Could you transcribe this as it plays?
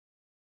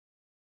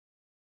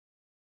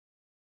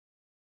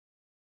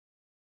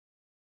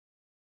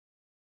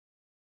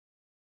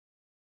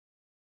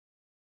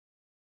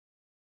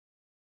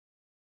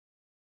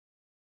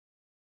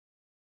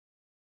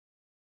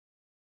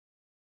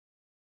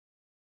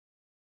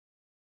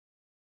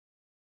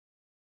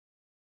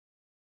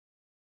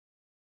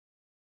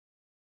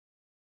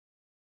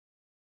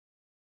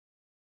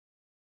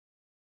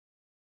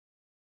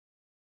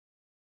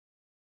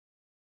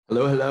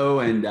Hello,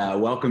 hello, and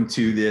welcome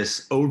to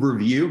this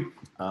overview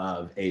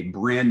of a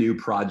brand new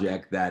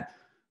project that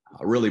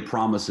really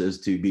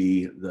promises to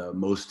be the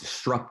most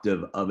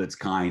disruptive of its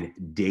kind,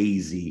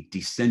 DAISY,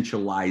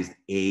 Decentralized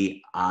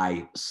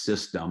AI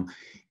System.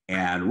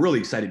 And really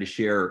excited to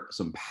share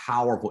some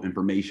powerful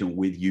information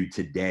with you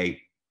today.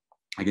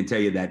 I can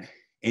tell you that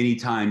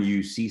anytime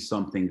you see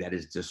something that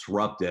is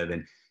disruptive,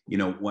 and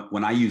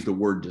when I use the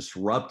word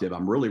disruptive,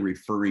 I'm really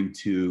referring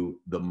to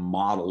the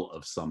model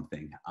of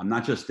something. I'm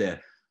not just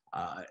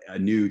a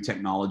new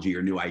technology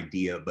or new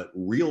idea, but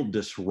real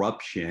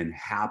disruption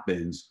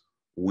happens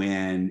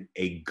when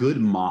a good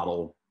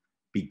model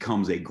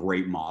becomes a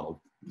great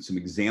model. Some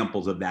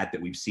examples of that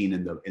we've seen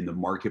in the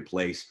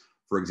marketplace.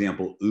 For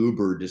example,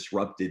 Uber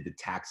disrupted the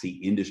taxi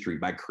industry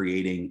by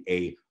creating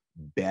a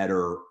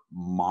better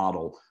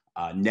model.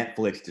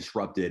 Netflix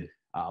disrupted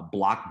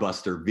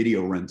blockbuster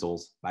video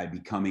rentals by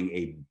becoming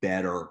a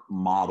better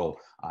model.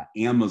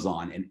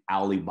 Amazon and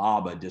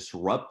Alibaba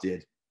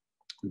disrupted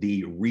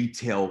the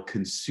retail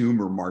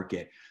consumer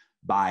market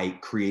by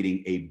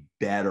creating a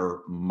better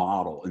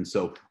model. And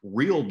so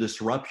real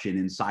disruption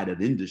inside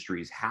of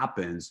industries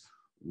happens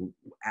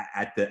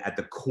at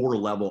the core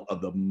level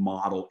of the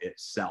model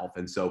itself.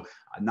 And so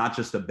not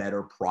just a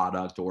better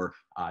product or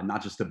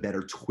not just a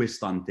better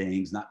twist on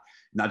things,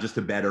 not just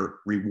a better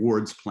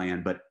rewards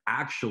plan, but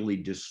actually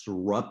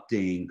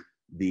disrupting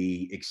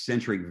the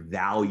eccentric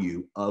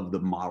value of the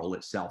model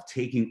itself,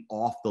 taking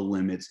off the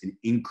limits and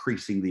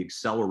increasing the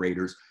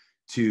accelerators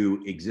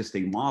to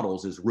existing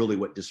models is really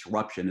what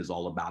disruption is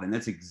all about. And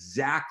that's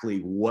exactly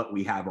what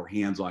we have our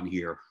hands on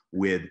here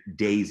with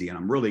DAISY. And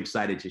I'm really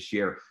excited to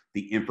share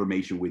the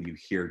information with you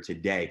here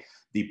today.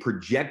 The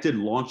projected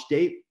launch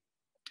date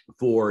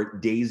for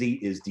DAISY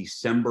is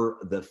December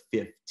the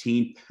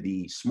 15th.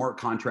 The smart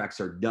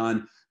contracts are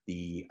done.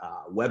 The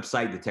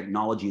website, the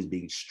technology is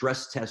being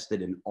stress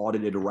tested and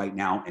audited right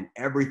now, and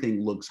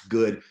everything looks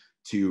good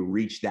to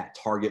reach that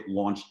target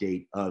launch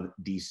date of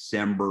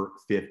December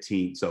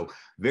 15th. So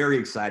very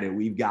excited.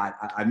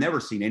 I've never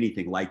seen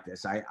anything like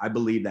this. I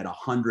believe that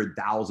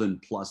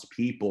 100,000 plus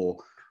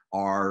people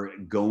are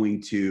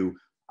going to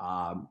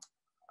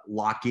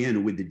lock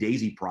in with the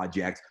DAISY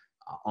project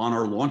on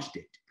our launch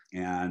date.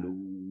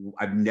 And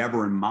I've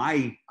never in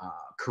my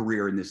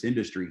career in this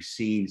industry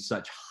seen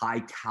such high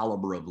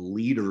caliber of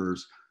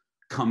leaders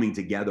coming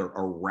together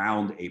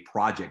around a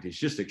project. It's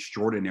just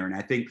extraordinary. And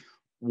I think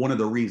one of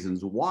the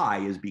reasons why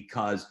is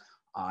because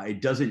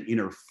it doesn't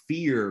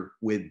interfere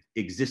with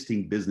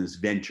existing business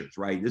ventures,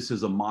 right? This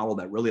is a model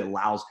that really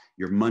allows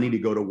your money to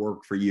go to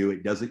work for you.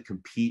 It doesn't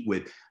compete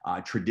with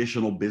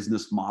traditional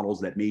business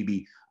models that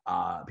maybe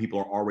people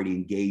are already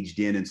engaged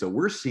in. And so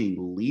we're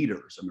seeing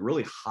leaders,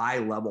 really high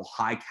level,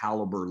 high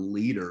caliber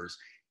leaders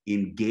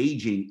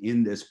engaging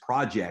in this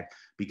project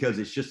because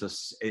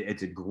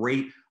it's a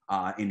great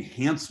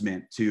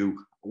enhancement to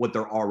what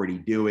they're already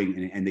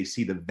doing, and they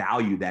see the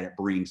value that it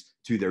brings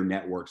to their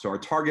network. So our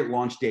target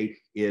launch date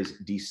is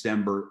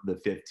December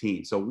the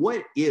 15th. So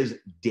what is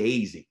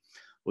DAISY?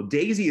 Well,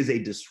 DAISY is a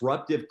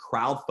disruptive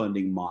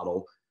crowdfunding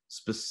model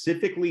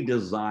specifically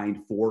designed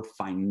for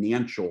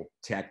financial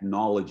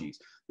technologies.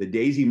 The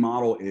DAISY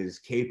model is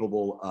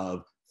capable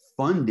of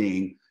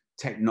funding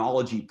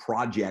technology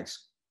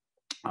projects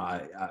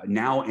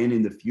now and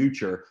in the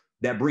future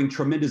that bring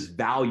tremendous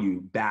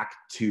value back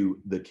to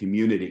the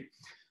community.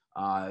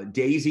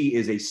 DAISY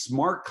is a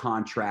smart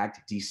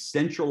contract,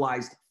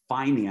 decentralized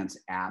finance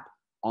app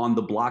on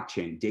the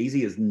blockchain.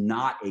 DAISY is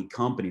not a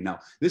company. Now,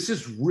 this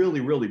is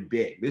really, really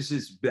big. This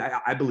is,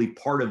 I believe,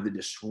 part of the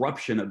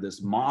disruption of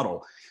this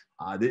model.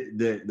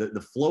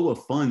 The flow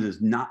of funds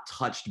is not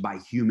touched by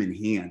human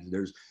hands.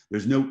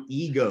 There's no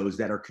egos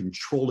that are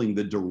controlling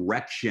the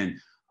direction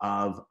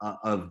of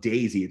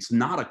DAISY. It's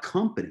not a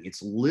company.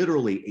 It's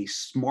literally a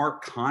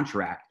smart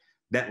contract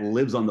that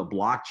lives on the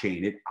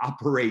blockchain. It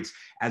operates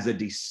as a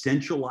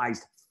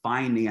decentralized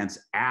finance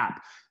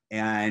app,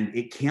 and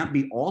it can't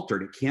be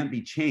altered. It can't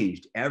be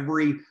changed.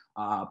 Every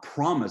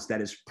promise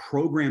that is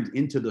programmed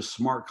into the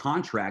smart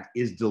contract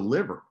is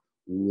delivered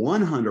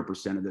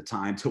 100% of the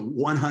time to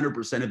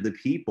 100% of the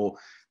people.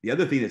 The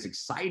other thing that's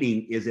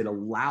exciting is it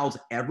allows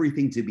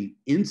everything to be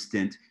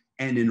instant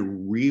and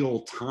in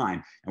real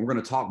time. And we're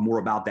going to talk more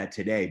about that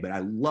today. But I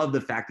love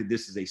the fact that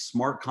this is a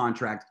smart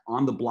contract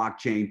on the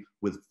blockchain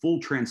with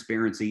full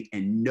transparency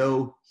and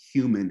no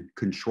human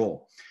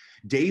control.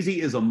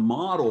 DAISY is a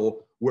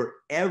model where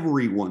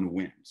everyone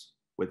wins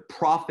with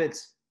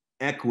profits,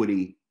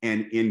 equity,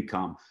 and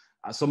income.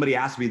 Somebody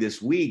asked me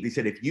this week, they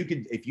said, if you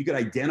could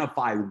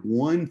identify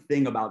one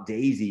thing about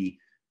DAISY,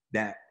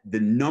 that the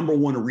number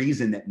one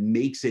reason that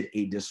makes it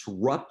a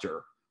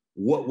disruptor,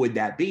 what would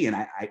that be? And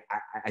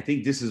I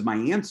think this is my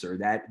answer,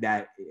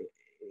 that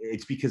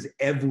it's because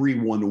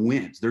everyone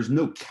wins. There's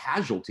no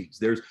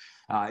casualties.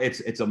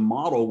 It's a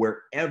model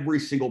where every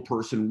single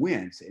person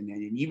wins. And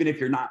even if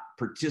you're not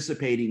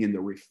participating in the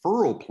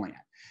referral plan,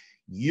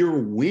 you're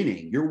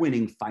winning. You're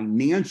winning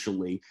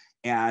financially.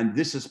 And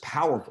this is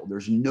powerful.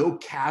 There's no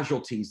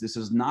casualties. This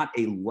is not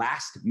a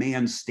last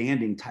man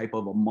standing type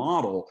of a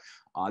model.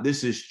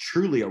 This is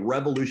truly a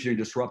revolutionary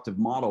disruptive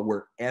model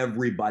where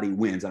everybody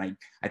wins. And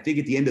I think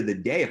at the end of the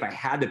day, if I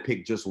had to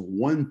pick just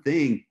one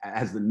thing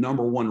as the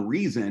number one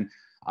reason,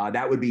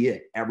 that would be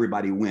it.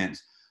 Everybody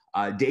wins.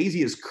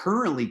 Daisy is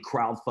currently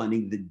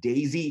crowdfunding the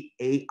Daisy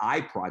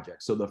AI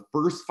project. So the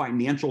first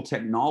financial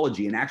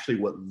technology, and actually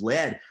what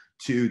led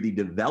to the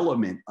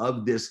development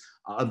of this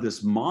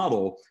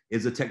model,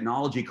 is a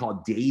technology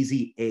called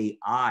Daisy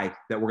AI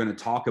that we're going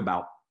to talk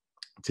about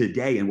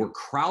today. And we're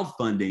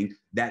crowdfunding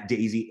that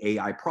Daisy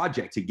AI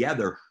project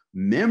together.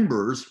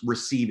 Members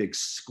receive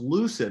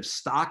exclusive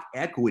stock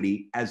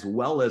equity as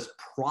well as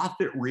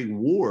profit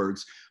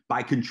rewards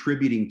by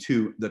contributing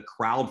to the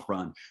crowd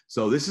fund.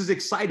 So this is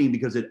exciting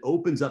because it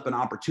opens up an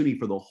opportunity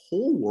for the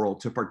whole world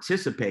to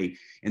participate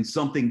in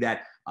something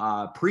that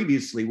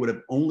previously would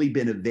have only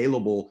been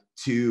available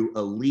to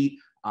elite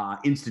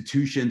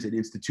institutions and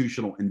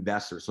institutional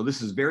investors. So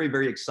this is very,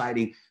 very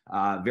exciting,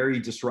 very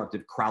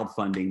disruptive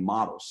crowdfunding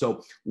model.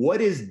 So what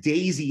is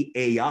Daisy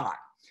AI?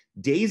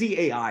 Daisy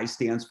AI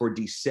stands for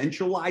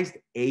Decentralized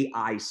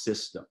AI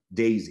System,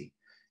 Daisy.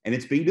 And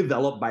it's being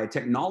developed by a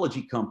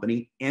technology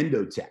company,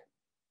 Endotech.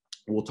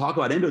 We'll talk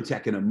about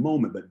Endotech in a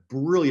moment, but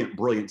brilliant,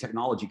 brilliant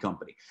technology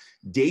company.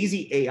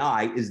 Daisy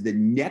AI is the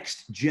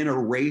next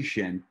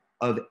generation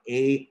of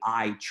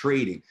AI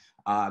trading.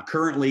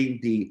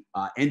 Currently, the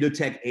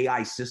Endotech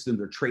AI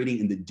systems are trading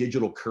in the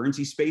digital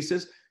currency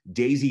spaces.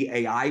 Daisy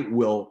AI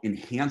will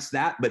enhance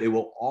that, but it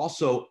will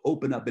also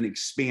open up and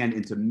expand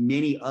into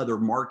many other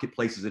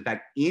marketplaces. In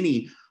fact,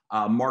 any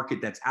market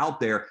that's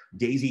out there,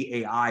 Daisy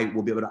AI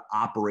will be able to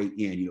operate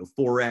in,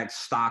 Forex,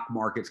 stock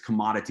markets,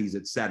 commodities,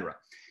 et cetera.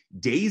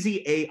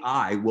 Daisy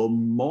AI will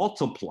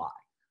multiply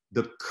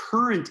the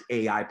current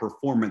AI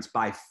performance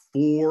by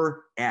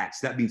 4x.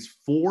 That means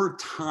 4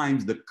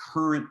 times the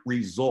current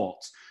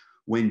results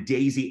when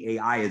Daisy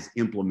AI is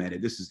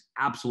implemented. This is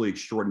absolutely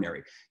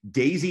extraordinary.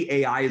 Daisy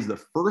AI is the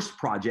first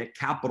project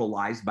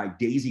capitalized by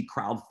Daisy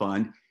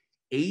Crowdfund.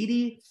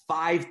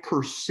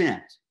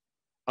 85%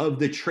 of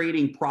the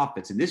trading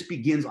profits, and this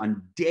begins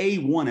on day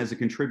one as a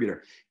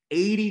contributor,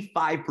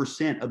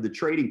 85% of the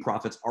trading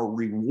profits are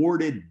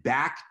rewarded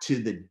back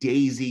to the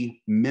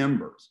Daisy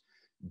members.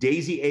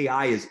 Daisy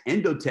AI is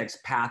Endotech's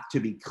path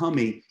to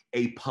becoming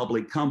a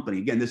public company.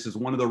 Again, this is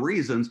one of the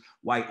reasons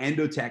why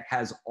Endotech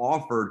has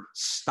offered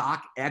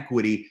stock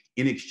equity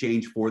in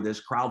exchange for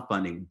this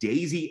crowdfunding.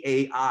 Daisy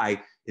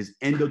AI is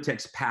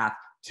Endotech's path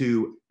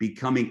to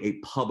becoming a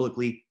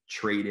publicly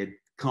traded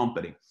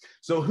company.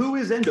 So who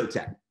is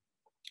Endotech?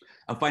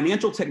 A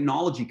financial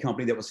technology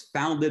company that was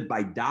founded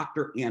by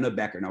Dr. Anna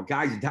Becker. Now,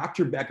 guys,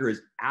 Dr. Becker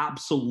is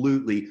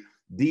absolutely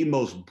the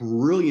most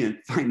brilliant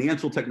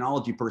financial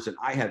technology person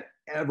I have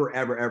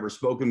ever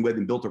spoken with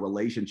and built a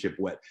relationship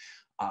with.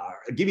 I'll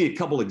give you a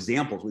couple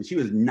examples. When she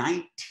was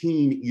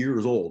 19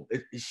 years old,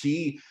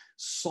 she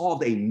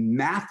solved a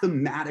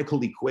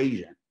mathematical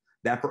equation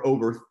that for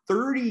over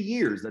 30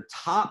 years, the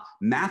top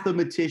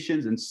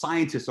mathematicians and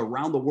scientists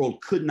around the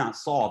world could not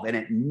solve. And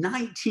at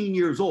 19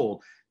 years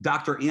old,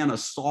 Dr. Anna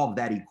solved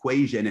that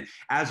equation. And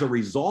as a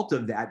result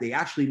of that, they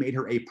actually made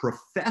her a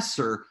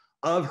professor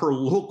of her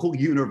local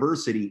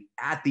university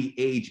at the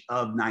age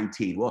of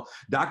 19. Well,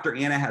 Dr.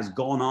 Anna has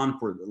gone on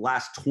for the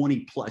last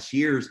 20 plus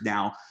years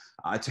now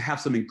to have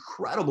some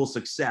incredible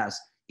success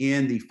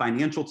in the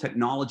financial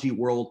technology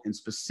world and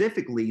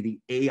specifically the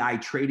AI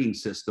trading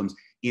systems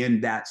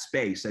in that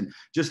space. And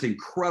just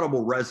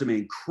incredible resume,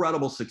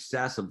 incredible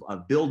success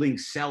of building,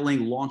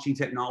 selling, launching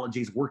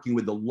technologies, working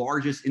with the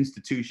largest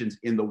institutions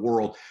in the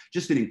world.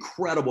 Just an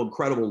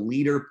incredible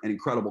leader and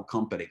incredible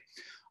company.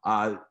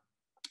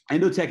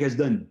 Endotech has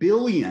done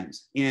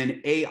billions in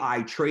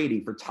AI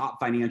trading for top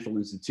financial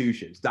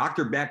institutions.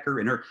 Dr. Becker,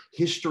 in her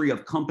history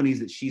of companies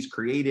that she's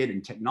created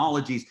and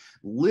technologies,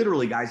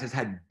 literally, guys, has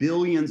had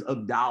billions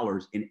of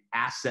dollars in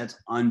assets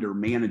under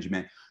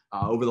management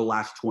over the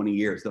last 20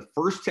 years. The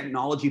first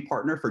technology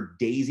partner for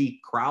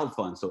Daisy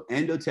Crowdfund. So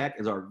Endotech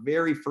is our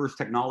very first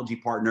technology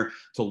partner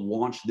to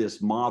launch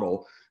this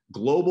model.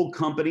 Global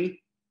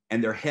company,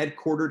 and they're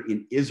headquartered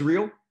in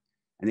Israel,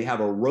 and they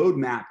have a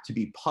roadmap to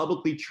be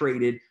publicly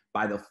traded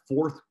by the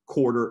fourth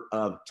quarter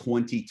of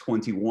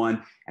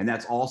 2021. And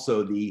that's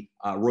also the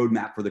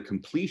roadmap for the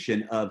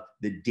completion of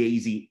the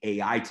Daisy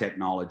AI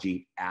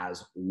technology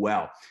as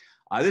well.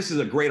 This is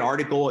a great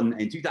article.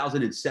 In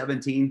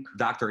 2017,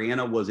 Dr.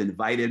 Anna was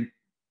invited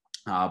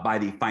by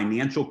the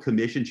Financial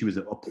Commission. She was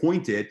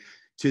appointed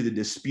to the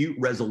Dispute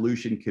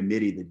Resolution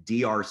Committee,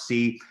 the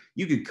DRC.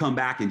 You can come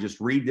back and just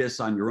read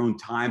this on your own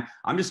time.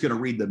 I'm just going to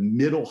read the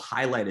middle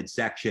highlighted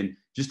section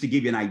just to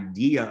give you an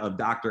idea of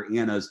Dr.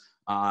 Anna's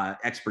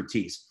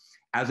expertise.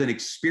 As an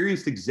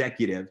experienced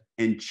executive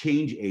and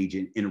change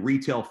agent in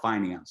retail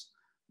finance,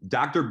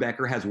 Dr.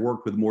 Becker has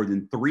worked with more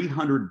than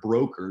 300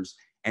 brokers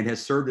and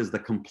has served as the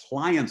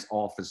compliance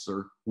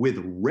officer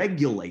with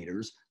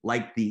regulators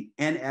like the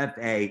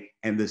NFA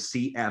and the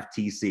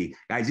CFTC.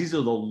 Guys, these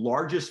are the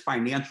largest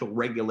financial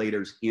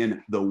regulators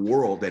in the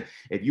world. And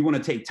if you want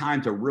to take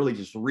time to really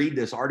just read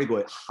this article,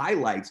 it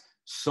highlights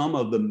some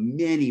of the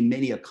many,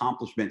 many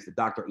accomplishments that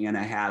Dr.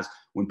 Anna has.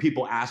 When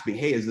people ask me,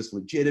 hey, is this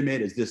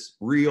legitimate? Is this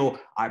real?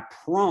 I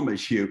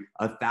promise you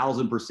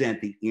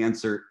 1,000% the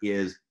answer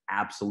is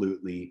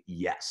absolutely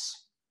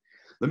yes.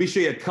 Let me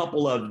show you a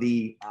couple of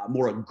the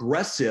more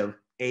aggressive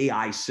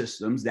AI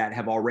systems that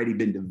have already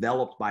been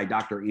developed by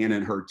Dr. Anna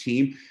and her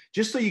team,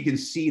 just so you can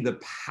see the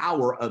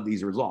power of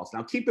these results.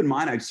 Now, keep in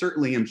mind, I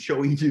certainly am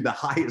showing you the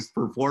highest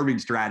performing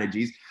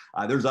strategies.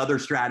 There's other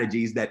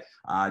strategies that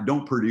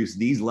don't produce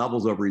these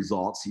levels of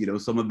results. You know,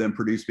 some of them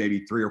produce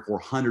maybe 300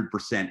 or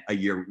 400% a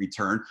year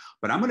return,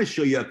 but I'm going to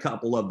show you a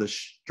couple of the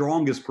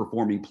strongest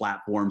performing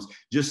platforms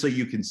just so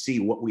you can see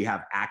what we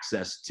have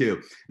access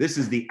to. This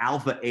is the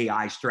Alpha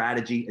AI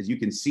strategy. As you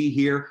can see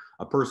here,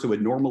 a person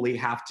would normally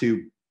have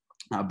to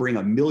bring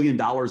 $1 million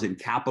in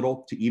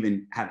capital to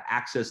even have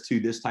access to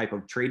this type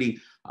of trading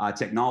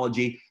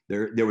technology.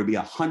 There would be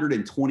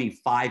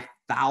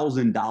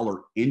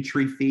 $125,000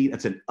 entry fee.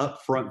 That's an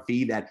upfront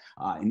fee that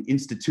an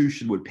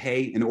institution would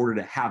pay in order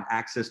to have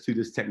access to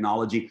this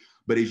technology.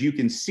 But as you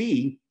can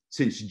see,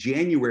 since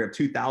January of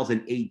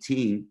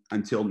 2018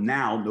 until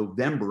now,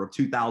 November of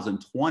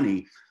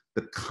 2020,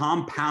 the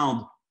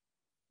compound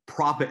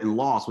profit and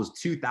loss was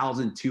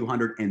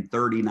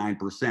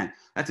 2,239%.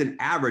 That's an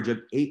average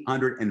of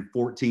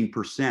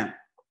 814%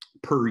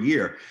 per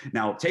year.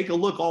 Now, take a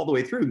look all the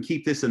way through and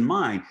keep this in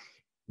mind.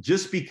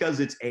 Just because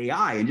it's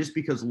AI and just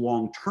because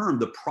long-term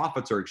the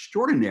profits are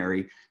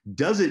extraordinary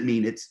doesn't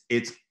mean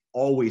it's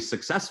always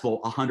successful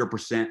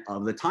 100%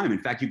 of the time.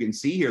 In fact, you can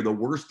see here the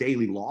worst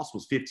daily loss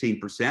was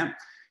 15%.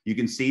 You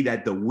can see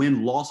that the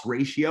win-loss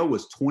ratio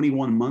was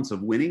 21 months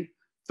of winning,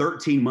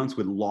 13 months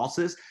with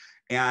losses.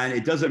 And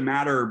it doesn't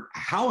matter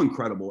how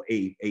incredible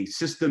a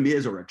system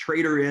is or a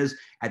trader is.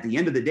 At the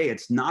end of the day,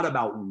 it's not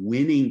about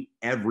winning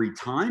every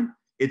time.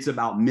 It's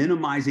about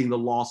minimizing the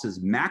losses,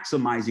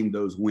 maximizing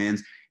those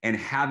wins, and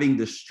having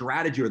the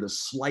strategy or the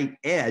slight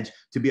edge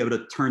to be able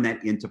to turn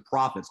that into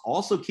profits.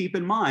 Also keep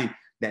in mind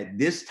that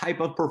this type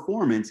of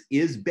performance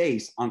is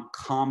based on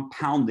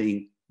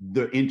compounding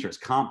the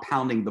interest,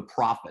 compounding the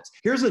profits.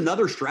 Here's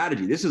another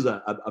strategy. This is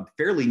a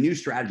fairly new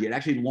strategy. It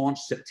actually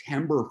launched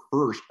September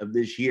 1st of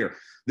this year.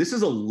 This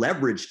is a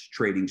leveraged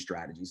trading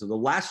strategy. So the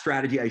last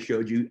strategy I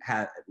showed you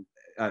has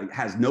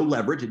no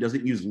leverage. It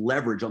doesn't use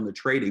leverage on the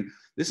trading.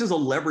 This is a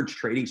leverage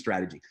trading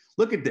strategy.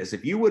 Look at this.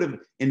 If you would have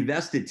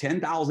invested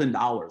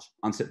 $10,000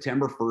 on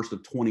September 1st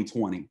of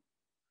 2020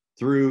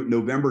 through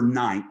November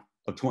 9th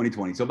of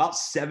 2020, so about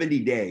 70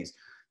 days,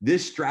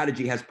 this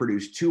strategy has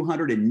produced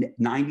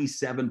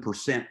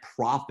 297%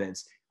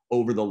 profits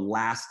over the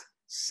last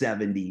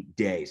 70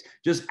 days.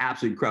 Just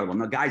absolutely incredible.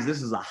 Now, guys,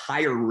 this is a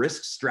higher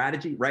risk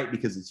strategy, right?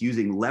 Because it's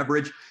using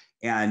leverage.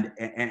 And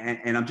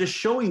I'm just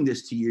showing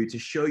this to you to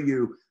show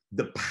you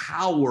the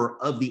power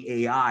of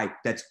the AI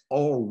that's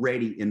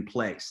already in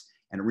place.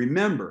 And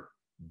remember,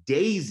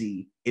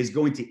 Daisy is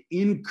going to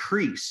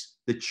increase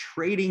the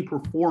trading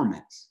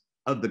performance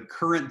of the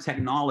current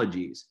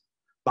technologies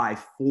by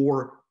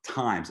 4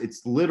 times.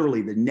 It's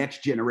literally the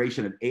next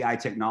generation of AI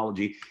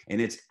technology, and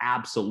it's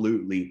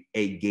absolutely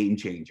a game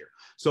changer.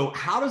 So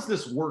how does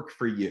this work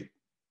for you?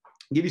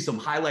 I'll give you some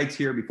highlights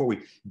here before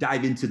we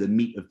dive into the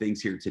meat of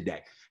things here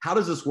today. How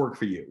does this work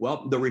for you?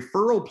 Well, the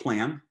referral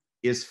plan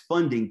is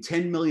funding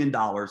 $10 million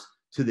to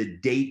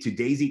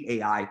Daisy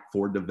AI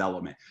for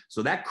development.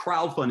 So that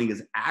crowdfunding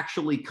is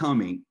actually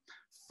coming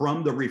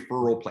from the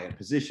referral plan.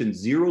 Position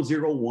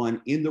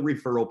 001 in the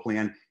referral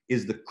plan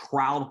is the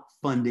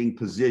crowdfunding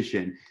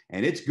position,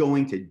 and it's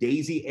going to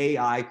Daisy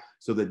AI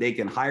so that they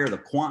can hire the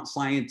quant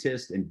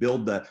scientists and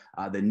build the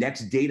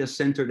next data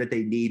center that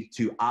they need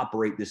to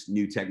operate this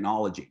new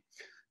technology.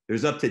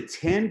 There's up to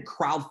 10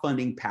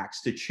 crowdfunding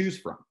packs to choose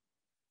from,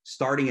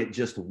 starting at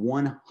just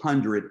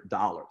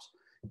 $100.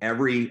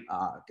 Every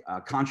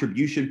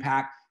contribution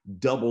pack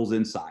doubles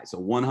in size. So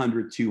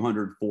 100,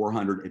 200,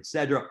 400, et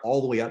cetera,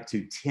 all the way up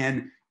to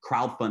 10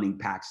 crowdfunding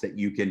packs that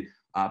you can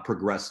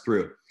progress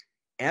through.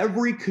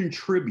 Every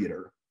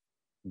contributor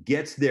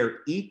gets their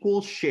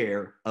equal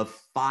share of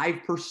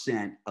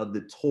 5% of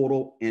the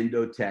total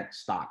Endotech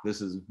stock.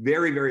 This is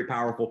very, very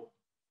powerful.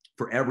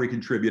 For every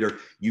contributor,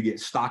 you get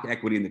stock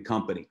equity in the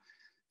company.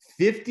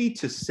 50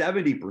 to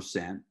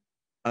 70%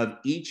 of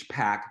each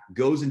pack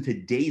goes into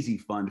Daisy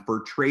Fund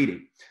for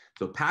trading.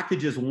 So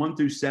packages 1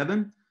 through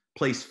 7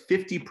 place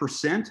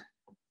 50%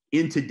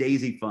 into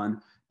Daisy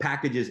Fund.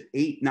 Packages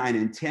 8, 9,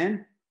 and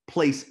 10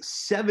 place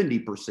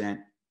 70%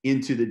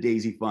 into the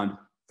Daisy Fund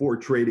for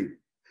trading.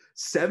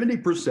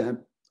 70%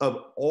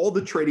 of all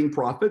the trading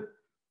profit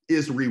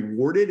is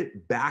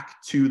rewarded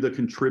back to the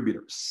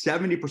contributor.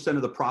 70%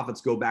 of the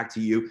profits go back to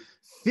you.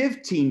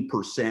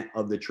 15%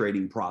 of the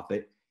trading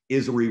profit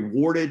is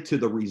rewarded to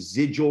the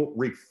residual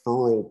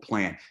referral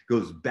plan.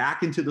 Goes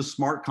back into the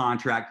smart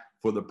contract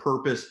for the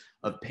purpose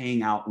of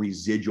paying out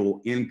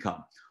residual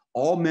income.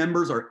 All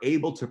members are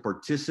able to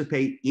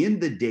participate in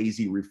the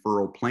Daisy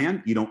referral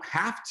plan. You don't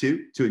have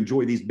to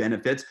enjoy these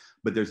benefits,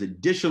 but there's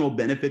additional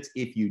benefits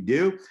if you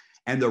do.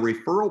 And the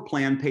referral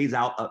plan pays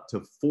out up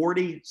to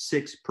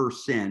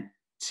 46%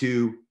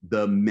 to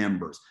the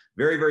members.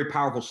 Very, very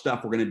powerful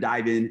stuff we're going to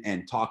dive in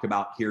and talk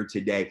about here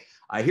today.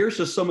 Here's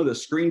just some of the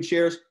screen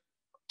shares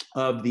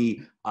of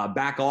the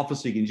back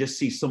office, so you can just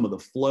see some of the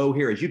flow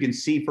here. As you can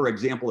see, for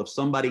example, if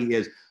somebody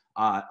is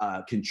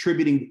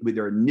contributing with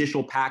their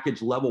initial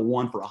package, level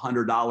 1 for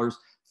 $100,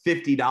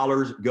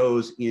 $50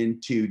 goes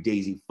into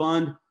Daisy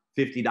Fund,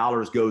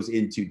 $50 goes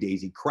into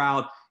Daisy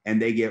Crowd,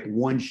 and they get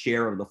 1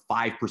 share of the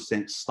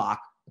 5% stock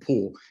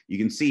pool. You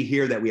can see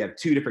here that we have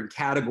 2 different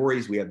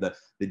categories. We have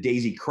the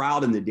Daisy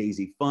Crowd and the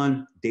Daisy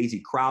Fund. Daisy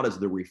Crowd is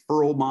the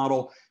referral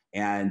model,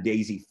 and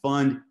Daisy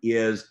Fund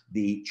is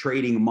the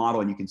trading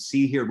model. And you can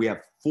see here we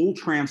have full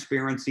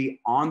transparency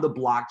on the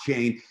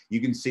blockchain.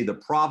 You can see the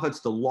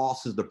profits, the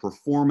losses, the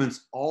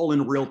performance, all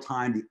in real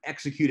time, the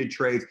executed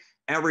trades.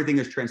 Everything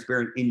is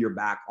transparent in your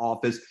back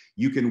office.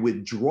 You can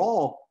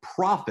withdraw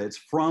profits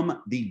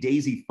from the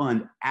Daisy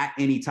Fund at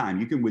any time.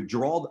 You can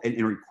withdraw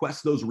and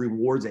request those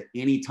rewards at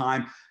any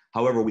time.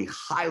 However, we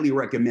highly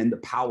recommend the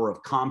power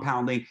of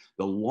compounding.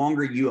 The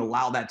longer you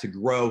allow that to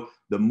grow,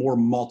 the more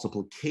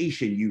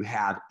multiplication you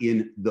have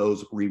in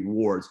those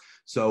rewards.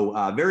 So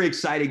very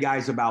excited,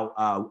 guys, about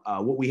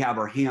what we have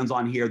our hands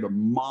on here. The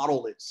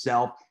model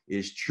itself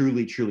is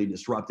truly, truly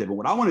disruptive. And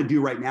what I want to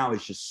do right now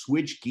is just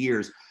switch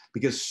gears,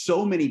 because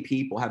so many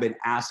people have been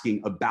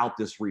asking about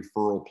this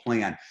referral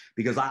plan,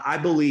 because I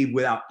believe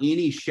without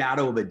any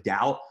shadow of a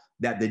doubt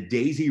that the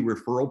Daisy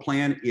referral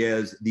plan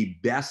is the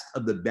best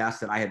of the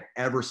best that I have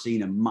ever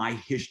seen in my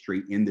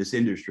history in this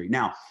industry.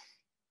 Now,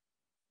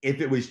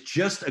 if it was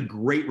just a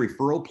great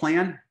referral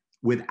plan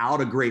without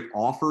a great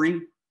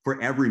offering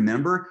for every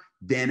member,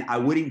 then I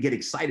wouldn't get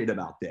excited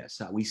about this.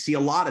 We see a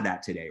lot of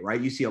that today, right?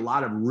 You see a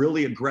lot of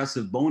really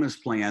aggressive bonus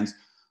plans,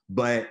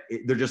 but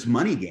they're just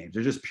money games.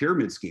 They're just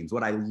pyramid schemes.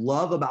 What I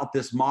love about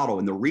this model,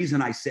 and the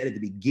reason I said at the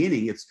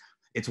beginning,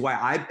 it's why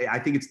I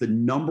think it's the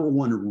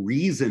 #1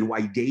 reason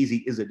why Daisy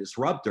is a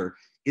disruptor,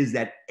 is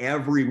that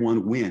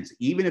everyone wins.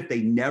 Even if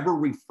they never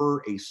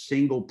refer a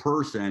single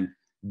person,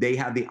 they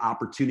have the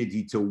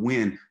opportunity to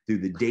win through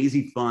the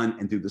Daisy Fund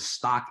and through the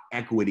stock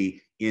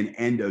equity in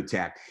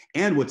Endotech.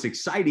 And what's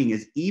exciting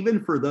is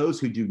even for those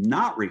who do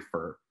not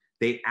refer,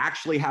 they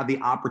actually have the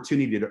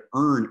opportunity to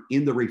earn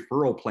in the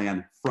referral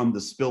plan from the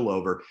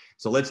spillover.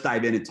 So let's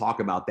dive in and talk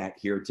about that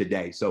here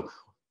today. So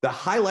the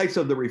highlights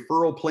of the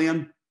referral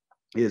plan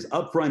is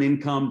upfront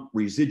income,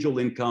 residual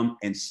income,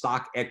 and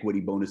stock equity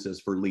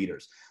bonuses for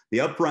leaders. The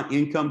upfront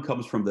income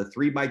comes from the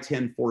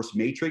 3x10 force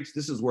matrix.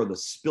 This is where the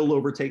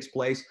spillover takes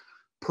place.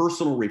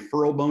 Personal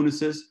referral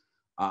bonuses,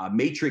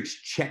 matrix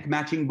check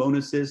matching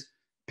bonuses,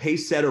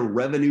 Paysetter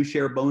revenue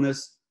share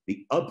bonus,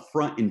 the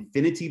upfront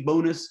infinity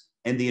bonus,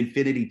 and the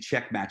infinity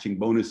check matching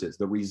bonuses.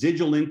 The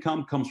residual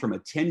income comes from a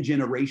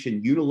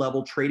 10-generation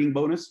unilevel trading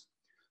bonus,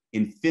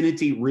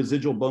 infinity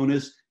residual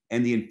bonus,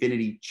 and the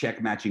infinity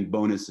check matching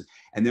bonus.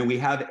 And then we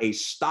have a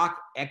stock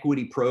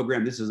equity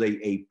program. This is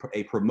a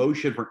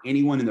promotion for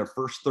anyone in their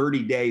first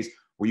 30 days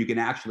where you can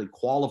actually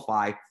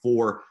qualify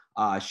for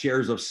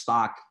shares of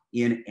stock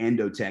in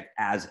Endotech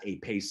as a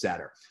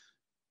Paysetter.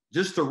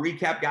 Just to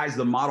recap, guys,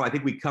 the model, I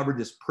think we covered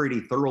this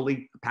pretty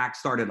thoroughly. Packs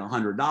start at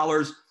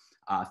 $100.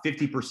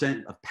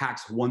 50% of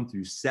packs 1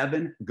 through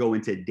 7 go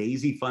into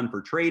Daisy Fund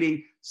for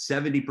trading.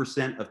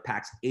 70% of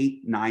packs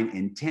 8, 9,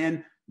 and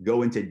 10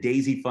 go into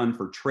Daisy Fund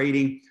for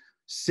trading.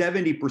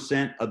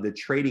 70% of the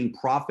trading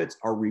profits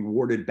are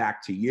rewarded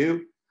back to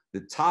you. The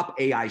top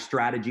AI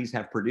strategies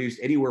have produced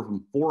anywhere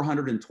from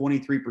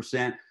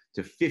 423%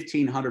 to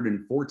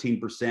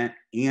 1,514%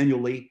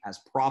 annually as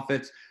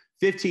profits.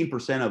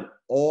 15% of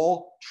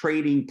all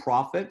trading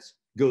profits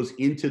goes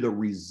into the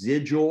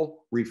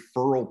residual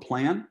referral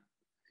plan.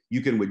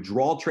 You can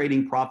withdraw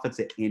trading profits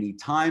at any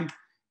time.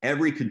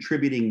 Every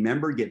contributing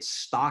member gets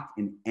stock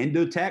in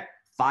Endotech,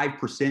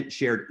 5%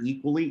 shared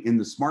equally in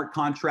the smart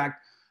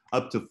contract,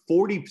 up to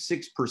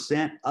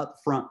 46%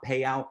 upfront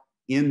payout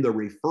in the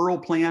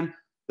referral plan.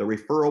 The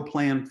referral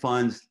plan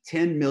funds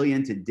 $10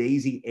 million to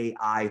Daisy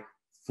AI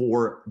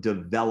for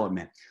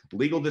development.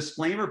 Legal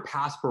disclaimer,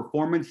 past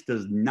performance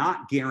does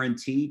not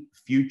guarantee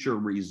future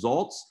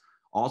results.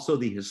 Also,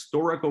 the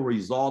historical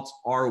results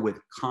are with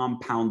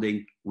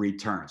compounding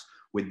returns.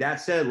 With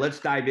that said, let's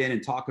dive in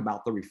and talk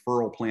about the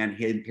referral plan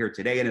here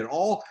today. And it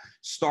all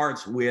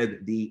starts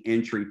with the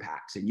entry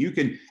packs. And you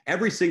can,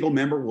 every single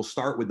member will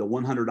start with the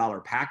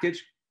 $100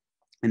 package.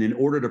 And in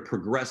order to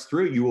progress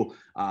through, you will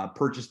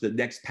purchase the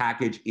next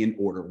package in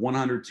order,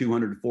 100,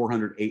 200,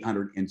 400,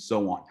 800, and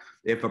so on.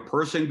 If a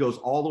person goes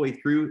all the way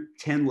through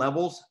 10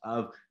 levels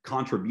of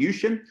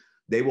contribution,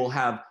 they will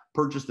have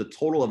purchased a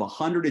total of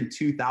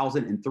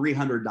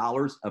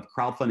 $102,300 of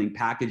crowdfunding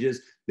packages.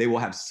 They will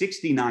have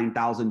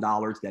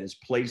 $69,000 that is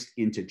placed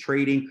into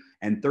trading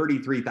and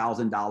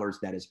 $33,000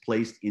 that is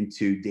placed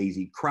into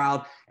Daisy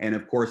Crowd. And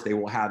of course, they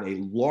will have a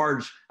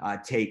large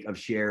take of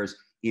shares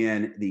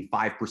in the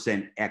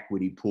 5%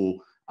 equity pool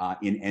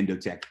in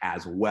Endotech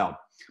as well.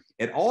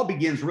 It all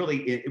begins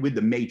really with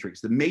the matrix.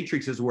 The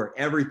matrix is where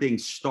everything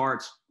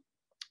starts.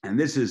 And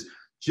this is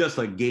just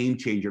a game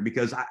changer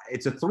because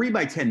it's a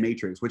 3x10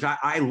 matrix, which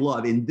I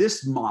love. In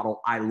this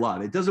model, I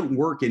love. It doesn't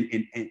work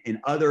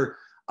in other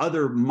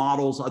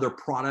models, other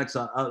products,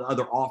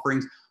 other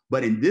offerings.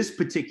 But in this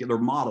particular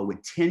model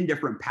with 10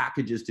 different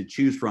packages to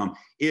choose from,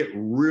 it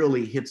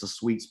really hits a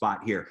sweet spot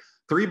here.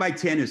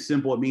 3x10 is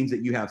simple. It means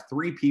that you have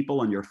 3 people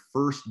on your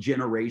first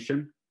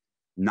generation,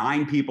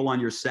 9 people on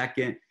your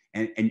second,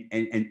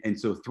 and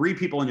so 3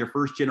 people on your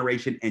first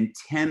generation and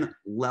 10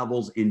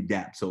 levels in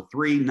depth. So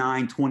 3,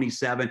 9,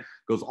 27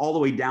 goes all the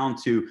way down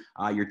to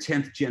your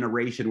 10th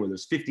generation where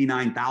there's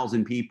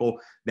 59,000 people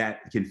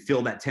that can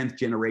fill that 10th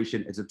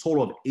generation. It's a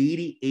total of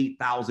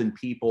 88,000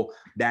 people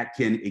that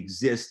can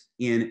exist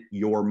in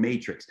your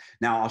matrix.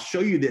 Now I'll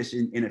show you this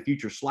in a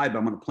future slide, but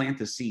I'm going to plant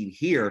the seed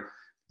here.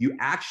 You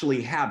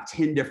actually have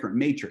 10 different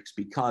matrix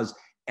because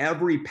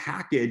every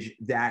package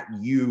that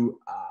you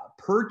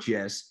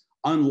purchase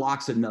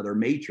unlocks another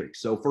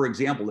matrix. So for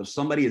example, if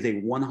somebody is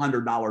a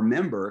 $100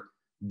 member,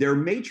 their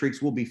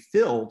matrix will be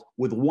filled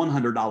with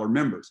 $100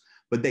 members,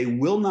 but they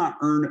will not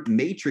earn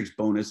matrix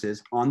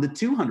bonuses on the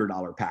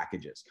 $200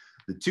 packages.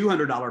 The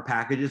 $200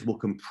 packages will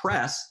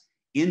compress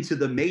into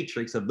the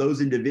matrix of those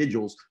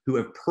individuals who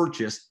have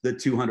purchased the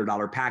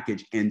 $200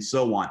 package and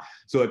so on.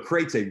 So it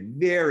creates a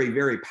very,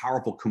 very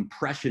powerful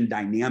compression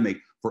dynamic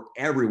for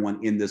everyone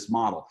in this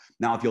model.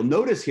 Now, if you'll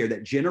notice here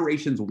that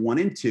generations 1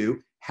 and 2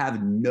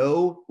 have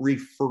no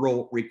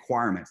referral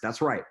requirements.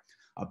 That's right.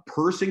 A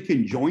person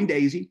can join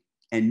Daisy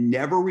and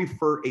never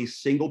refer a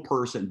single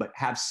person, but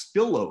have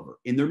spillover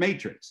in their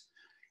matrix.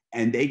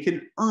 And they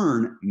can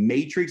earn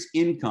matrix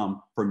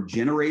income from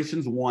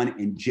generations 1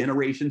 and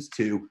generations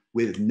 2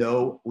 with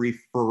no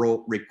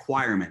referral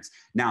requirements.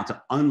 Now,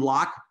 to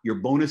unlock your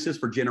bonuses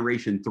for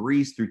generation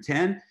 3s through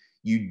 10,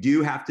 you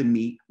do have to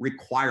meet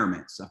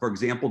requirements. For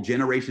example,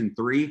 generation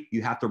 3,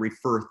 you have to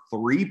refer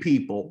 3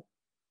 people,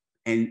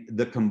 and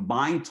the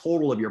combined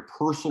total of your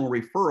personal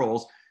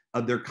referrals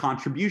of their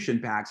contribution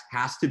packs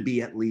has to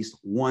be at least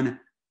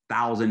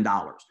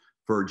 $1,000.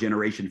 For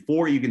generation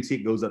 4, you can see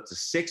it goes up to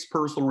 6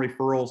 personal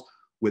referrals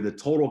with a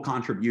total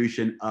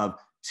contribution of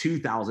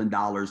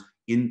 $2,000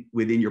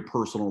 within your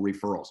personal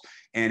referrals.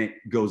 And it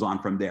goes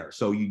on from there.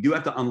 So you do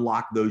have to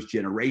unlock those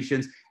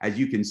generations. As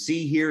you can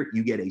see here,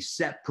 you get a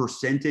set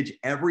percentage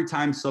every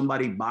time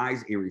somebody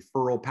buys a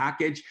referral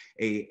package,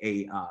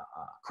 a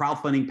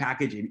crowdfunding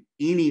package in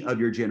any of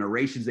your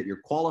generations that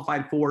you're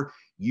qualified for,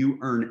 you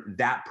earn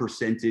that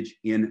percentage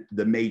in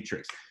the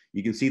matrix.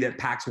 You can see that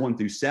packs 1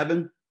 through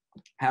 7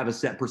 have a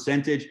set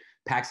percentage.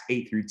 Packs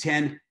 8 through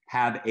 10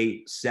 have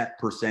a set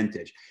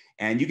percentage.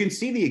 And you can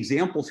see the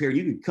examples here.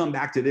 You can come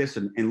back to this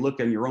and look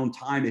on your own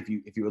time if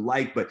you would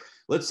like. But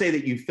let's say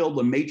that you filled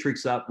the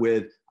matrix up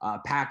with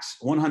packs,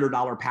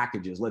 $100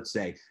 packages, let's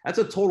say. That's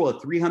a total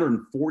of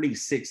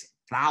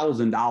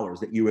 $346,000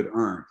 that you would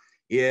earn.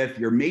 If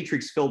your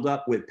matrix filled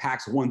up with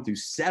packs 1 through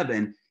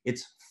 7,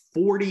 it's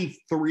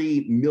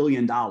 $43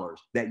 million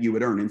that you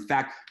would earn. In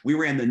fact, we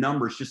ran the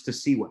numbers just to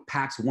see what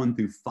packs 1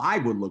 through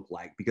 5 would look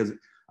like, because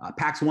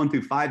packs 1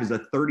 through 5 is a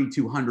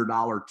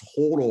 $3,200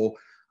 total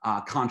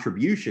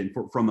contribution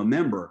from a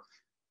member.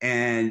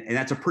 And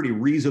that's a pretty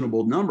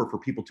reasonable number for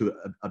people to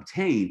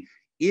obtain.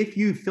 If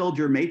you filled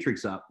your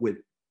matrix up with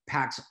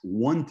packs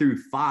 1 through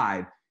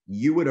 5,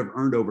 you would have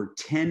earned over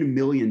 $10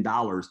 million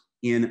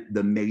in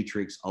the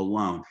matrix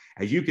alone.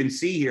 As you can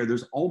see here,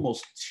 there's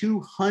almost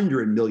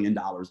 $200 million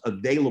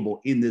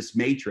available in this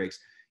matrix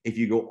if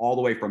you go all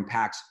the way from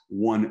packs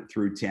 1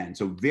 through 10.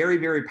 So very,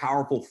 very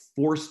powerful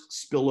forced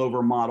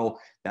spillover model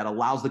that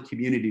allows the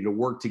community to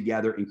work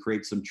together and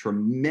create some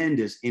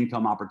tremendous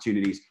income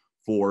opportunities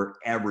for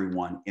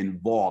everyone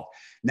involved.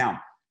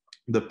 Now,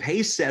 the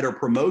pace setter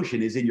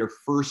promotion is in your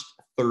first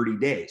 30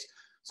 days.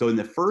 So in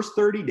the first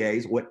 30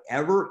 days,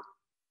 whatever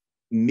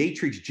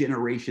matrix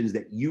generations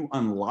that you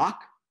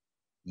unlock,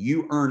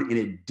 you earn an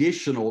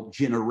additional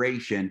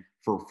generation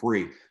for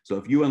free. So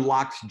if you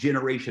unlocked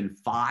generation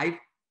 5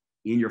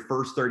 in your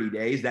first 30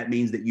 days, that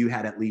means that you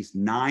had at least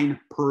 9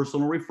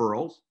 personal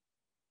referrals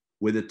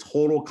with a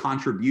total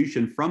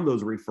contribution from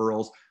those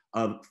referrals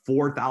of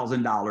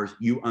 $4,000.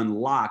 You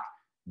unlock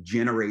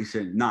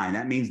generation 9.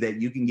 That means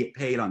that you can get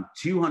paid on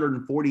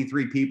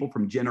 243 people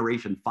from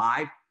generation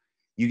 5.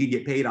 You can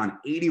get paid on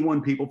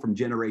 81 people from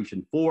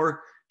generation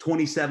 4,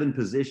 27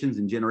 positions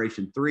in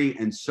generation 3,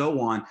 and so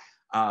on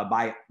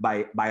by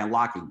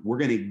unlocking. We're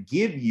going to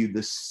give you the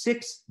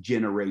 6th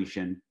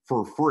generation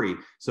for free.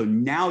 So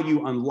now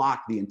you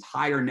unlock the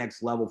entire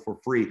next level for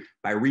free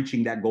by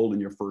reaching that goal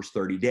in your first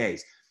 30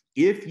 days.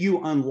 If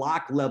you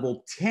unlock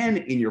level 10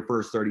 in your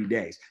first 30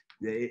 days,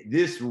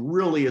 this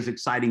really is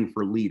exciting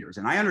for leaders.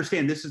 And I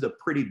understand this is a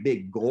pretty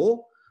big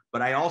goal,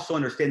 but I also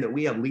understand that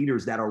we have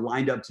leaders that are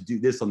lined up to do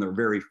this on their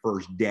very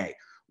first day.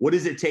 What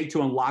does it take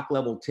to unlock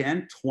level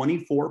 10?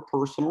 24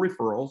 personal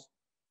referrals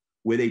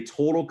with a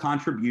total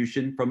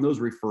contribution from those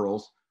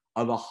referrals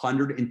of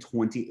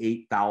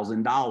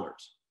 $128,000.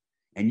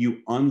 And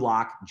you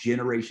unlock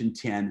generation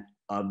 10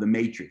 of the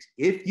matrix.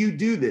 If you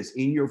do this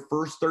in your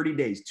first 30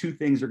 days, 2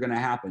 things are going to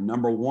happen.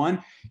 Number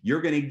 1,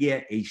 you're going to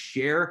get a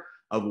share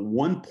of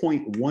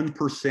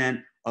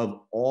 1.1%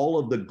 of all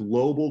of the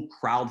global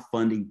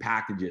crowdfunding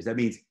packages. That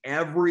means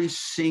every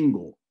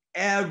single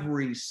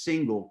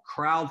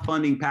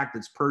crowdfunding pack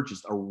that's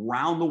purchased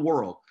around the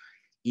world,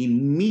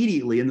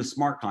 immediately in the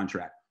smart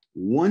contract,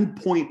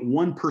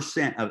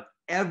 1.1% of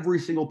every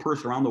single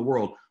person around the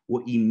world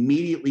will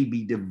immediately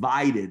be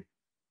divided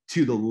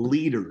to the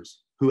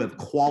leaders who have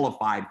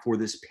qualified for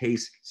this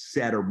pace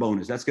setter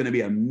bonus. That's going to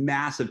be a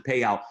massive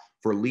payout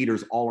for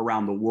leaders all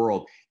around the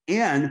world.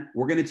 And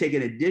we're going to take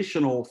an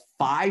additional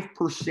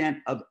 5%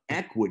 of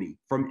equity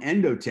from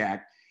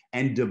Endotech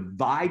and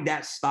divide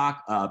that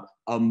stock up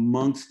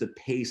amongst the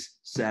pace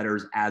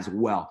setters as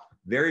well.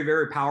 Very,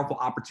 very powerful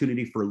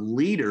opportunity for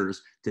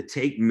leaders to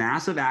take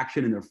massive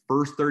action in their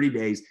first 30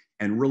 days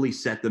and really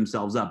set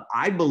themselves up.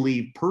 I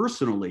believe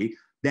personally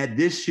that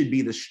this should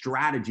be the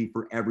strategy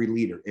for every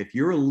leader. If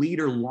you're a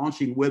leader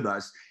launching with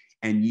us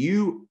and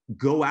you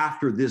go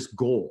after this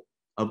goal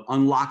of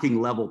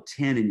unlocking level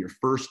 10 in your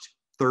first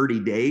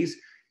 30 days,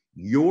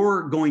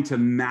 you're going to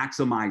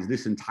maximize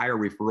this entire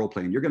referral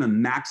plan. You're going to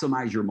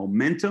maximize your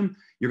momentum.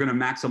 You're going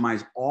to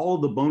maximize all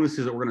of the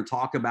bonuses that we're going to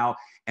talk about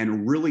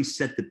and really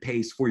set the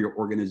pace for your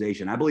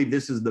organization. I believe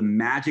this is the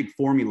magic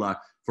formula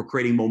for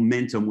creating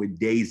momentum with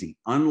Daisy,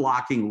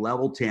 unlocking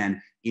level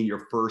 10 in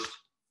your first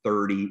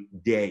 30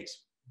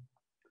 days.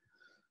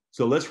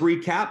 So let's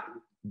recap.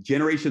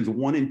 Generations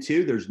 1 and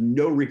 2, there's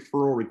no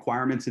referral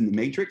requirements in the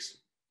matrix.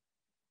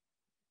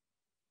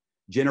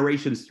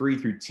 Generations 3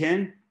 through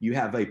 10, you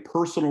have a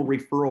personal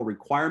referral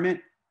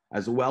requirement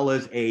as well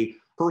as a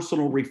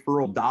personal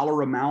referral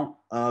dollar amount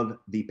of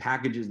the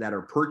packages that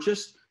are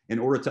purchased in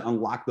order to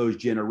unlock those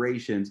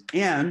generations.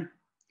 And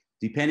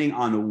depending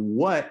on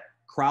what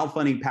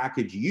crowdfunding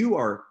package you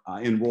are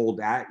enrolled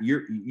at,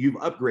 you've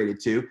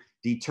upgraded to,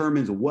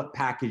 determines what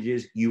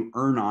packages you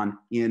earn on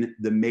in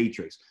the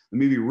matrix. Let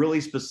me be really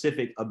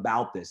specific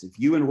about this. If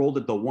you enrolled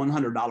at the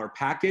 $100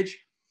 package,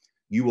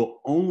 you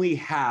will only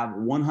have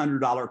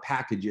 $100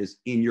 packages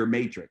in your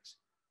matrix.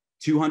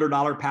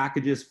 $200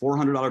 packages,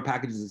 $400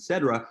 packages,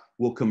 etc.,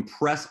 will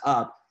compress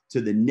up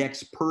to the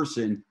next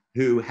person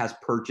who has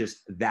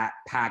purchased that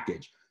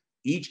package.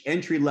 Each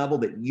entry level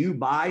that you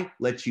buy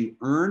lets you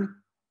earn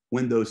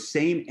when those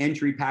same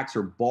entry packs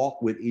are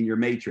bought within your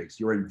matrix.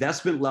 Your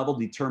investment level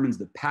determines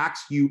the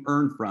packs you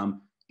earn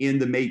from in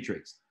the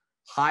matrix.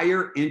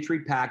 Higher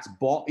entry packs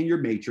bought in your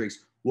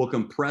matrix will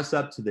compress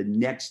up to the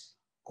next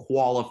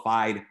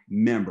qualified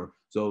member.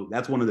 So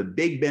that's one of the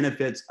big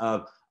benefits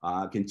of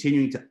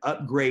continuing to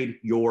upgrade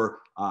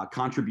your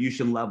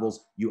contribution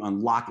levels. You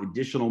unlock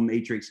additional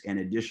matrix and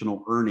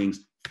additional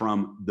earnings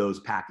from those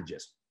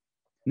packages.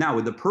 Now,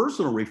 with the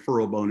personal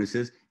referral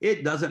bonuses,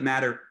 it doesn't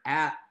matter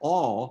at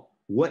all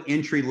what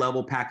entry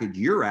level package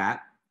you're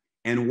at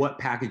and what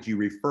package you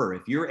refer.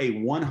 If you're a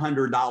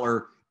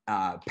 $100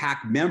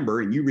 pack member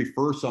and you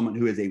refer someone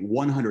who is a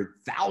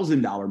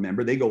 $100,000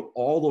 member, they go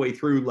all the way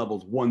through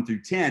levels 1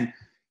 through 10,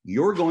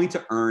 you're going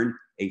to earn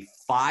a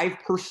 5%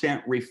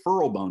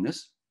 referral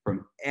bonus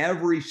from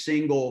every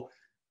single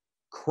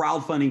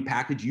crowdfunding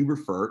package you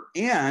refer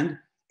and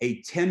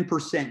a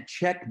 10%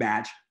 check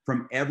match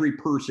from every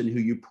person who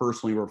you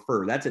personally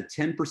refer. That's a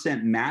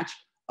 10% match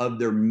of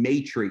their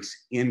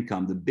matrix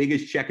income. The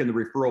biggest check in the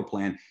referral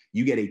plan,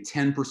 you get a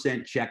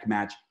 10% check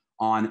match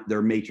on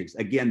their matrix.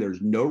 Again,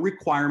 there's no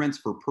requirements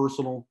for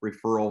personal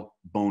referral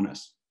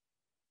bonus.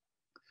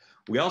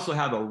 We also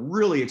have a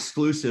really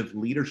exclusive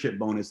leadership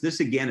bonus.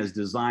 This again is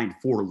designed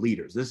for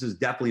leaders. This is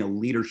definitely a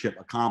leadership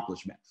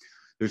accomplishment.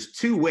 There's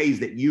 2 ways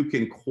that you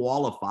can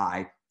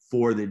qualify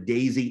for the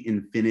Daisy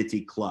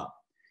Infinity Club.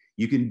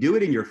 You can do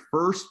it in your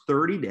first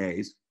 30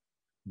 days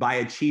by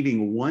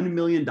achieving $1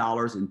 million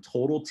in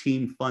total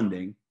team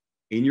funding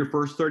in your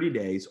first 30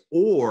 days,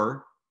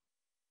 or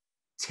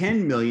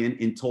 $10 million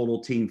in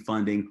total team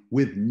funding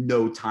with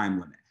no time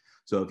limit.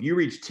 So if you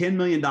reach $10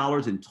 million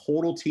in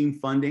total team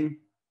funding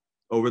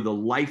over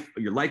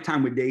your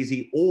lifetime with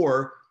Daisy,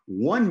 or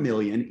 $1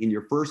 million in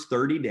your first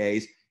 30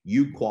 days,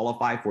 you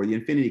qualify for the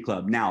Infinity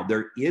Club. Now,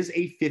 there is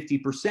a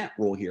 50%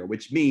 rule here,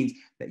 which means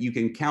that you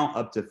can count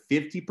up to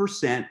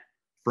 50%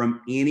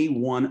 from any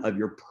one of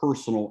your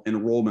personal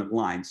enrollment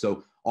lines.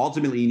 So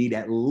ultimately, you need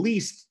at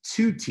least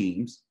 2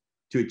 teams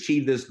to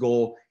achieve this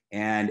goal.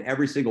 And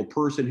every single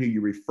person who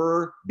you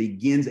refer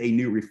begins a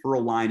new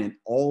referral line, and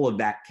all of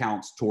that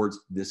counts towards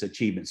this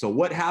achievement. So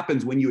what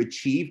happens when you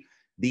achieve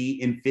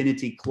the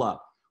Infinity Club?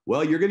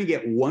 Well, you're going to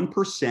get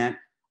 1%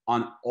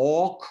 on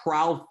all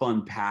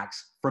crowdfund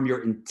packs from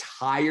your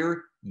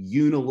entire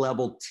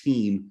unilevel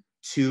team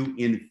to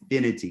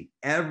infinity.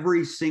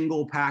 Every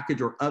single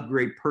package or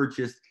upgrade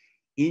purchased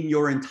in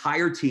your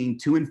entire team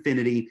to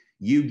infinity,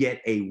 you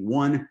get a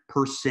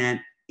 1%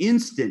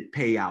 instant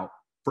payout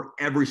for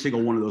every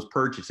single one of those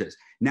purchases.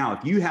 Now,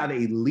 if you have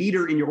a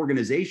leader in your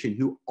organization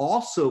who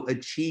also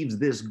achieves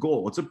this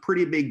goal, it's a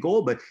pretty big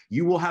goal, but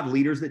you will have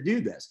leaders that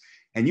do this,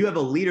 and you have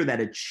a leader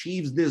that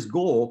achieves this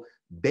goal,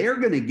 they're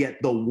going to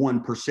get the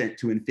 1%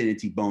 to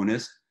infinity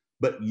bonus,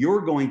 but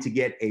you're going to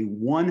get a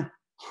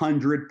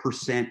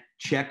 100%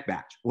 check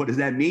match. What does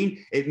that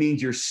mean? It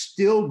means you're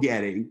still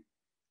getting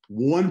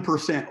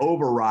 1%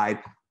 override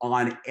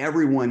on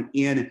everyone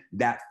in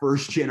that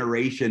first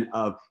generation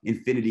of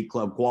Infinity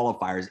Club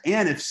qualifiers.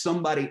 And if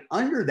somebody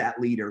under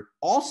that leader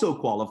also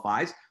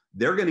qualifies,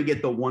 they're going to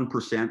get the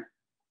 1%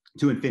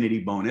 to Infinity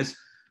bonus.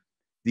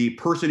 The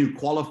person who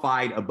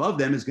qualified above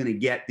them is going to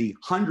get the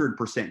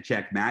 100%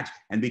 check match.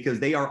 And because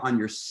they are on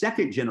your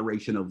second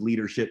generation of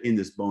leadership in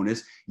this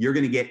bonus, you're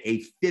going to get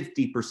a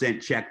 50%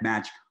 check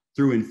match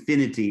through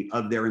Infinity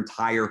of their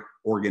entire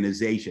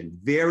organization.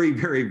 Very,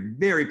 very,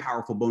 very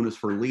powerful bonus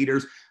for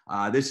leaders.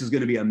 This is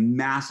going to be a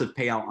massive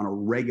payout on a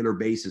regular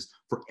basis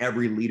for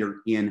every leader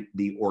in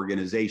the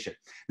organization.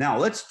 Now,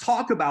 let's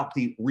talk about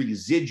the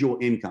residual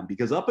income,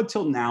 because up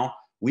until now,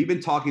 we've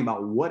been talking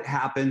about what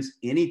happens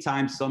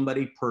anytime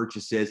somebody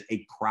purchases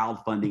a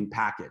crowdfunding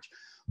package.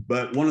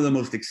 But one of the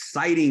most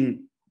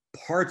exciting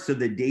parts of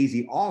the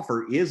Daisy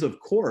offer is, of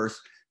course,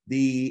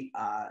 the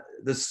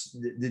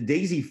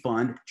Daisy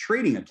Fund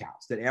trading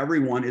accounts that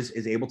everyone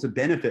is able to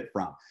benefit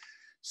from.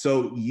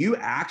 So you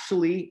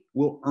actually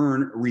will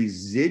earn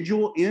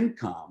residual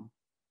income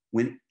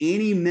when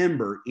any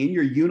member in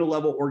your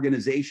unilevel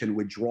organization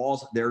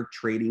withdraws their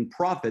trading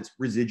profits.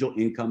 Residual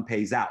income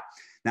pays out.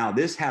 Now,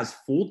 this has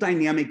full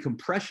dynamic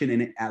compression in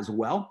it as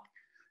well.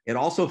 It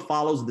also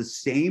follows the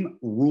same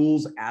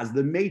rules as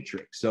the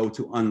matrix. So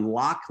to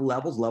unlock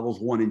levels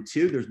 1 and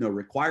 2, there's no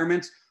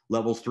requirements.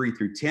 Levels 3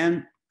 through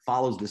 10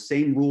 follows the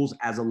same rules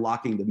as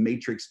unlocking the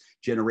matrix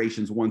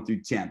generations 1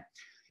 through 10.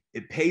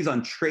 It pays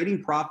on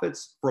trading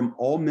profits from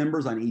all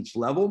members on each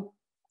level.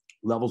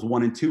 Levels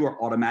 1 and 2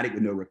 are automatic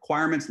with no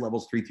requirements.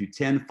 Levels 3 through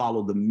 10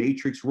 follow the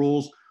matrix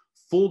rules.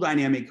 Full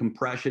dynamic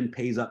compression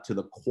pays up to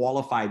the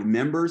qualified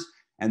members,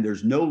 and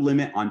there's no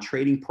limit on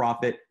trading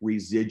profit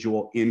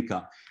residual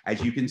income.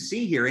 As you can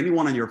see here,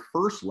 anyone on your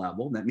first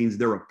level, that means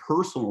they're a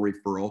personal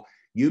referral,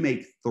 you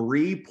make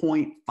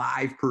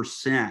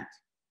 3.5%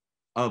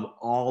 of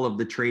all of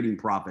the trading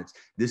profits.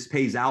 This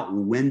pays out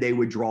when they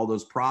withdraw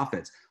those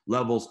profits.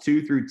 Levels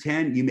 2 through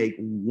 10, you make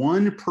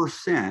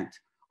 1%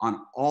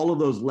 on all of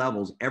those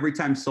levels every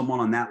time someone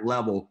on that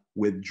level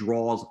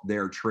withdraws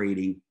their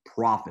trading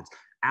profits.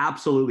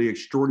 Absolutely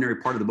extraordinary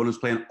part of the bonus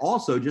plan.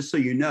 Also, just so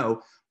you know,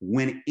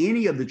 when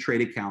any of the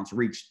trade accounts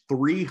reach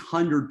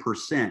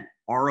 300%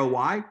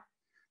 ROI,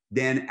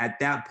 then at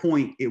that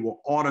point, it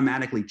will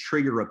automatically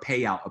trigger a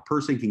payout. A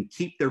person can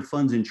keep their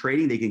funds in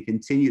trading. They can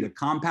continue to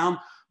compound,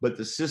 but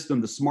the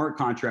system, the smart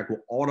contract,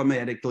 will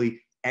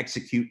automatically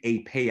execute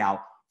a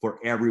payout for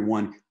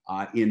everyone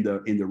in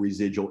the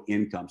residual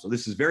income. So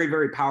this is very,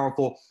 very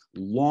powerful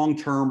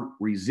long-term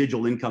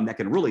residual income that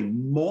can really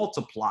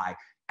multiply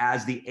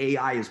as the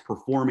AI is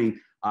performing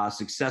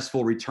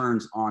successful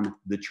returns on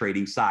the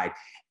trading side.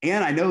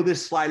 And I know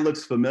this slide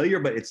looks familiar,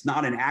 but it's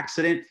not an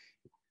accident.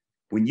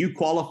 When you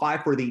qualify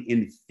for the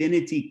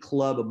Infinity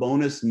Club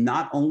bonus,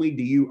 not only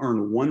do you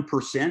earn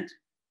 1%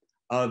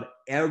 of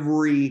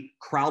every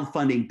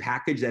crowdfunding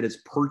package that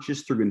is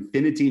purchased through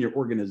Infinity in your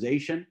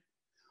organization,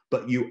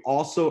 but you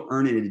also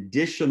earn an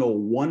additional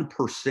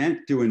 1%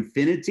 through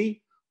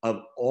Infinity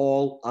of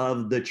all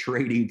of the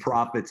trading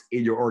profits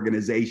in your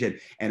organization.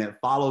 And it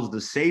follows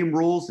the same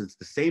rules. It's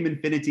the same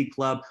Infinity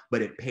Club,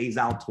 but it pays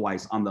out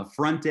twice on the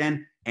front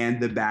end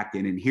and the back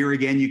end. And here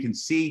again, you can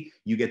see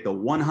you get the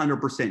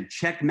 100%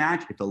 check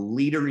match if a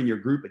leader in your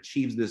group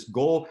achieves this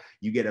goal.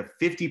 You get a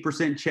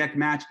 50% check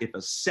match if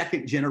a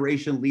second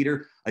generation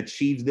leader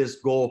achieves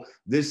this goal.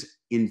 This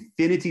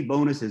Infinity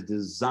bonus is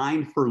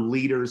designed for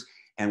leaders,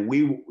 and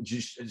we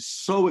just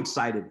so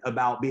excited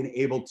about being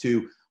able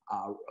to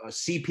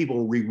see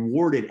people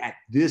rewarded at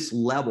this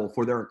level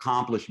for their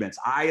accomplishments.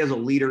 I, as a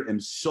leader,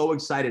 am so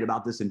excited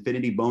about this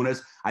Infinity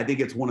bonus. I think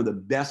it's one of the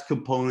best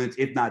components,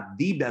 if not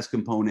the best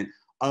component,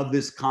 of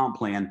this comp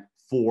plan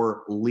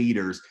for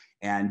leaders.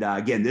 And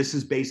again, this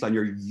is based on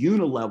your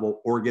unilevel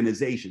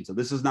organization. So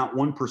this is not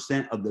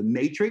 1% of the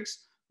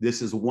matrix.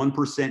 This is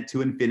 1%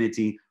 to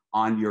Infinity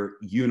on your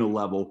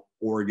unilevel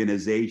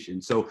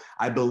organization. So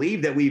I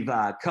believe that we've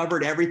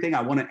covered everything.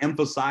 I want to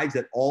emphasize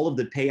that all of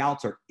the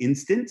payouts are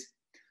instant.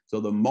 So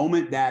the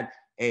moment that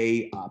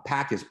a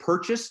pack is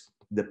purchased,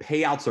 the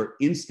payouts are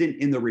instant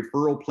in the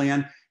referral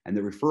plan, and the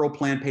referral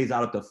plan pays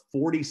out up to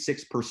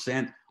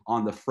 46%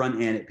 on the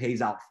front end. It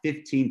pays out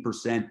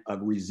 15%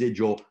 of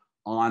residual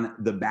on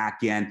the back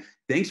end.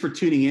 Thanks for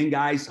tuning in,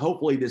 guys.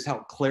 Hopefully this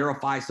helped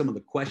clarify some of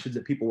the questions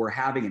that people were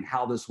having and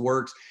how this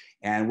works.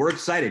 And we're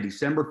excited.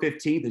 December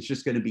 15th, it's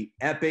just going to be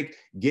epic.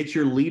 Get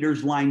your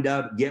leaders lined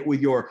up. Get with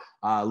your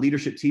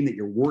leadership team that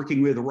you're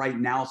working with right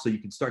now so you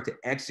can start to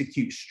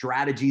execute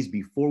strategies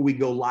before we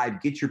go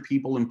live. Get your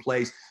people in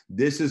place.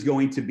 This is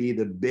going to be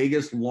the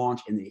biggest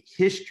launch in the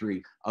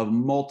history of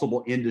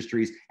multiple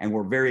industries, and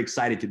we're very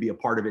excited to be a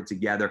part of it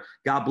together.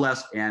 God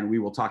bless, and we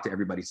will talk to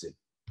everybody soon.